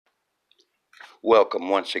Welcome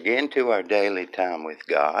once again to our daily time with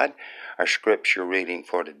God. Our scripture reading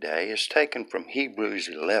for today is taken from Hebrews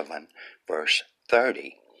 11, verse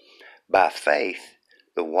 30. By faith,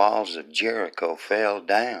 the walls of Jericho fell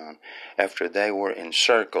down after they were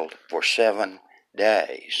encircled for 7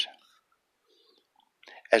 days.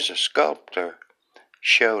 As a sculptor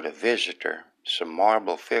showed a visitor some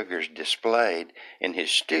marble figures displayed in his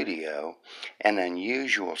studio, an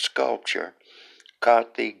unusual sculpture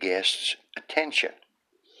caught the guest's attention.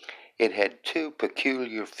 It had 2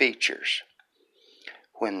 peculiar features.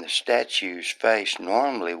 When the statue's face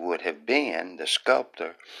normally would have been, the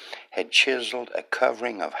sculptor had chiseled a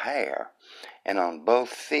covering of hair, and on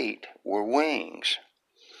both feet were wings.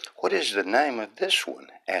 "What is the name of this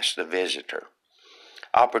one?" asked the visitor.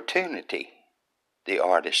 "Opportunity," the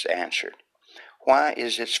artist answered. "Why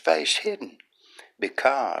is its face hidden?"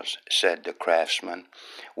 "Because," said the craftsman,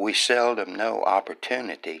 "we seldom know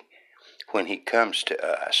Opportunity when he comes to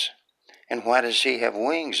us." "And why does he have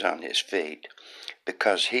wings on his feet?"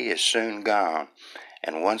 "Because he is soon gone,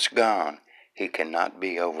 and once gone, he cannot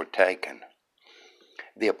be overtaken."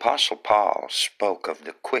 The Apostle Paul spoke of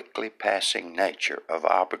the quickly passing nature of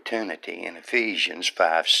opportunity in Ephesians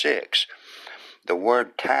 5:6. The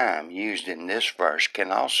word time used in this verse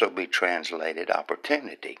can also be translated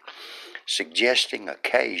opportunity, suggesting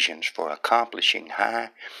occasions for accomplishing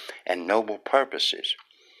high and noble purposes.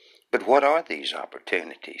 But what are these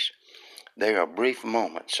opportunities? They are brief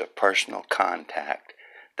moments of personal contact,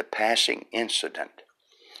 the passing incident,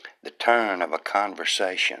 the turn of a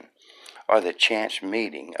conversation, or the chance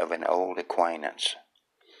meeting of an old acquaintance.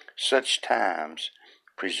 Such times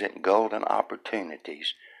present golden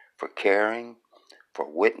opportunities for caring, for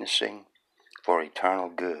witnessing, for eternal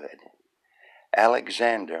good.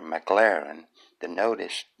 Alexander Maclaren, the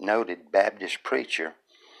noted Baptist preacher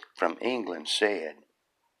from England, said,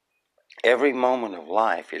 "Every moment of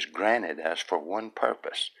life is granted us for one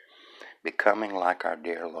purpose, becoming like our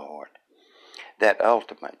dear Lord. That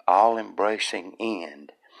ultimate, all-embracing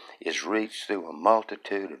end is reached through a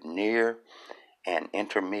multitude of near and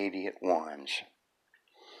intermediate ones.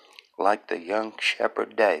 Like the young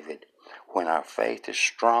shepherd David, when our faith is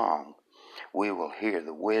strong, we will hear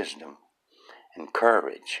the wisdom and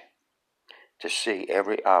courage to see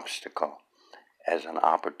every obstacle as an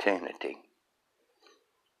opportunity.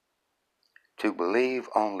 To believe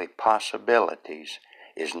only possibilities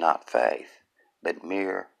is not faith, but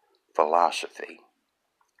mere philosophy."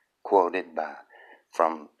 Quoted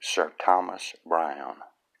from Sir Thomas Browne.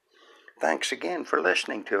 Thanks again for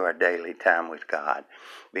listening to our daily time with God.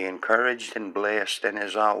 Be encouraged and blessed, and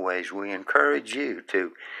as always, we encourage you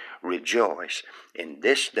to rejoice in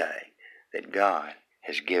this day that God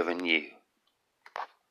has given you.